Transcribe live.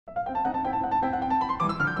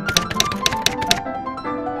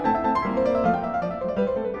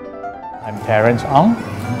Terence Ong.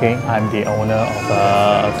 Okay, I'm the owner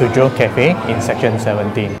of Tujoh Cafe in Section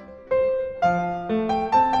 17.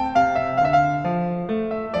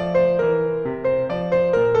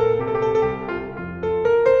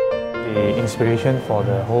 The inspiration for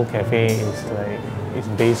the whole cafe is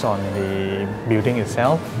based on the building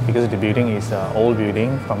itself, because the building is an old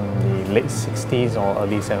building from the late 60s or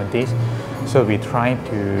early 70s. So we try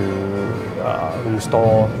to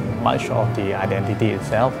restore much of the identity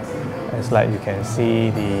itself. It's like you can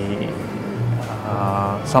see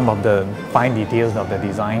some of the fine details of the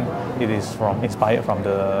design. It is inspired from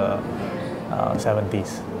the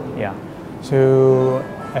 70s. Yeah. So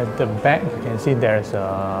at the back, you can see there's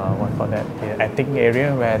the attic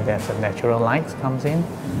area where there's a natural light comes in,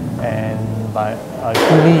 and by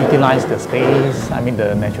fully utilize the space.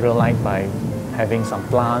 The natural light by having some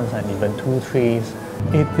plants and even 2 trees.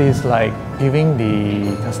 It is like giving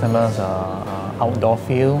the customers outdoor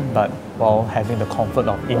feel, but while having the comfort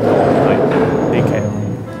of indoor. Right? They can,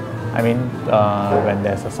 when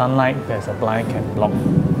there's a sunlight, there's a blind can block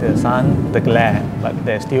the sun, the glare, but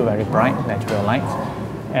there's still very bright natural light.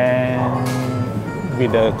 And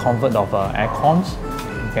with the comfort of air cons,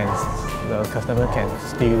 the customer can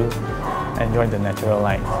still enjoy the natural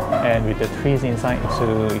light. And with the trees inside,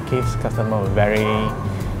 so it gives customer a very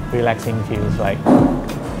relaxing feels, like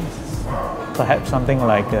perhaps something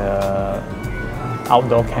like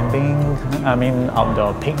outdoor camping,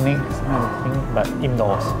 outdoor picnics kind of thing, but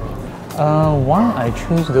indoors. Why I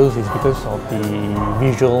choose those is because of the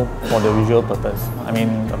visual, for the visual purpose.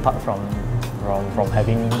 Apart from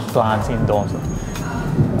having plants indoors.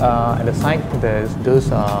 At the side, there's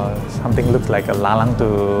something looks like a lalang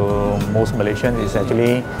to most Malaysians. It's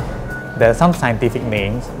actually, there are some scientific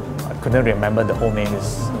names. I couldn't remember the whole name.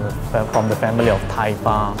 It's from the family of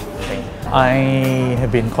Taipa. I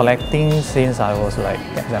have been collecting since I was, like,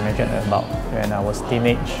 as I mentioned, about when I was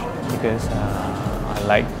teenage, because I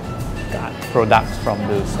like products from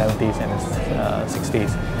the 70s and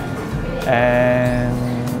 60s.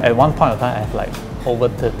 And at one point of time, I have like over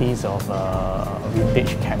 30s of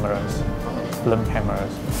vintage cameras, film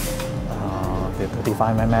cameras, the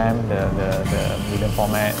 35mm, the medium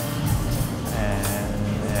format,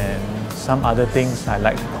 and some other things I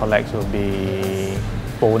like to collect will be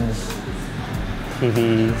phones,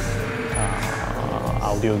 TVs,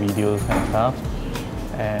 audio, videos kind of stuff.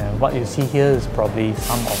 And what you see here is probably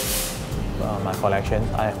some of my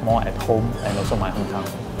collections. I have more at home and also my hometown.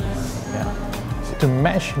 Yeah. To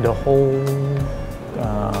match the whole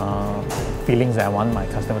feelings that I want my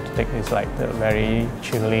customer to take, is like the very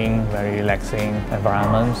chilling, very relaxing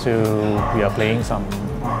environment. So we are playing some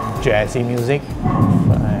jazzy music,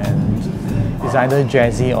 and it's either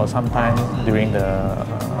jazzy or sometimes during the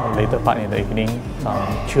later part in the evening,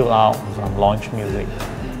 some chill out, some lounge music,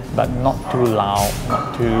 but not too loud,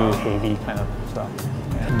 not too heavy kind of stuff.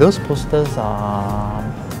 Those posters are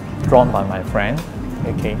drawn by my friend.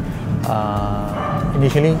 Okay.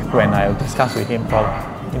 Initially, when I discussed with him,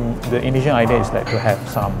 the initial idea is like to have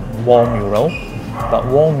some wall mural, but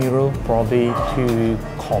wall mural probably too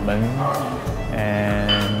common.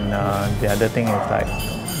 And the other thing is, like,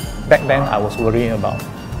 back then I was worried about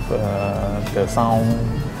the sound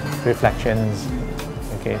reflections.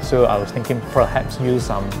 Okay, so I was thinking perhaps use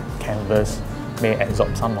some canvas, may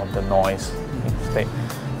absorb some of the noise instead.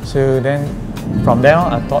 So then from there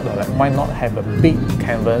on, I thought that, like, why not have a big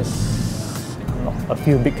canvas, a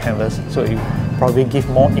few big canvas, so it probably give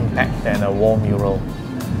more impact than a wall mural.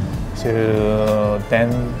 So then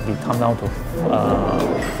we come down to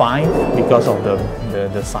 5 because of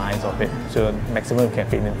the size of it. So maximum we can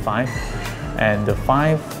fit in 5, and the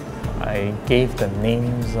 5 I gave the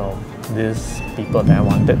names of these people that I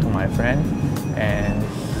wanted to my friend, and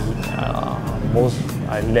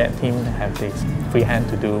I let him have this free hand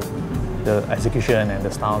to do the execution and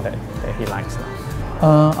the style that he likes.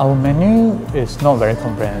 Our menu is not very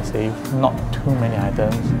comprehensive, not too many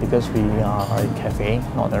items, because we are a cafe,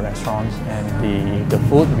 not a restaurant, and the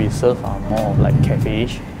food we serve are more of like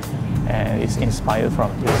cafe-ish, and it's inspired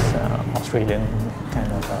from this Australian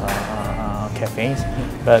kind of cafes,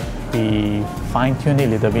 but we fine-tune it a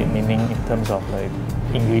little bit, meaning in terms of like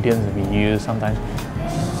ingredients we use. Sometimes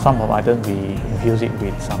some of items we infuse it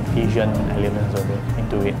with some Asian elements of it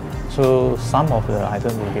into it. So some of the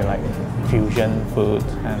items will be like fusion food,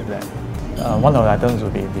 and that. One of the items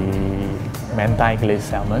will be the mentai glazed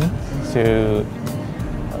salmon. So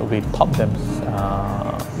we top them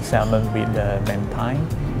salmon with the mentai.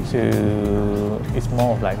 So it's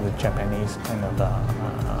more of like the Japanese kind of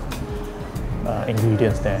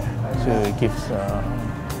ingredients there. So it gives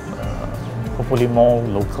hopefully more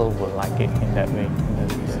local will like it in that way. In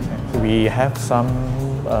that sense. We have some,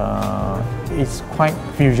 it's quite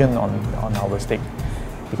fusion on our steak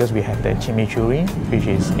because we have the chimichurri, which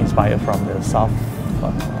is inspired from the South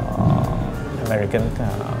American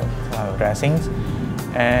dressings,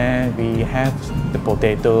 and we have the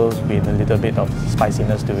potatoes with a little bit of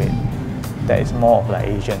spiciness to it. That is more of like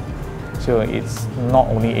Asian. So it's not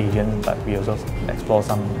only Asian, but we also explore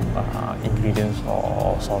some ingredients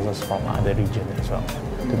or sauces from other regions as well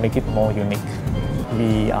to make it more unique.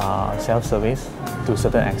 We are self-service to a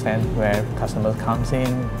certain extent where customers comes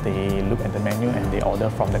in, they look at the menu and they order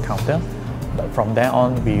from the counter. But from there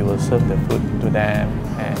on, we will serve the food to them,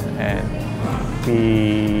 and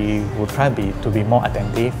we will try to be more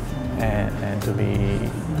attentive and to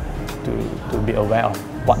be aware of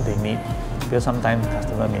what they need. Because sometimes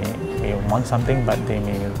customer may want something, but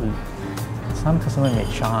some customers may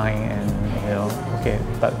shy, and okay.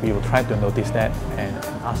 But we will try to notice that and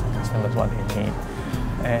ask the customers what they need.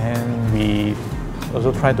 And we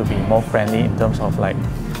also try to be more friendly in terms of like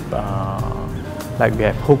we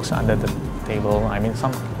have hooks under the table. I mean,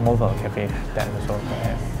 most of the cafe have that as well.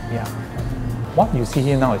 Yeah. What you see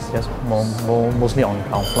here now is just mostly on the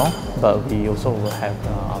ground floor, but we also will have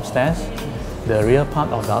upstairs. The rear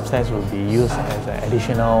part of the upstairs will be used as an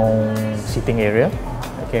additional seating area,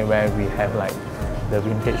 okay, where we have like the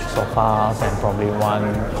vintage sofas and probably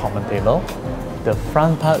one common table. The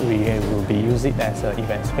front part we will be use it as an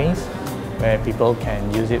event space where people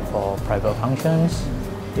can use it for private functions.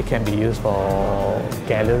 It can be used for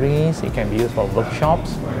galleries. It can be used for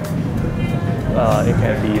workshops. It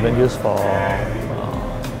can be even used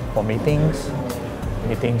for meetings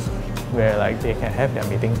where like they can have their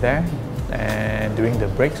meetings there, and during the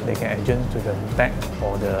breaks they can adjourn to the back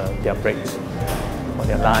for their breaks, for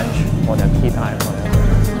their lunch, for their tea time.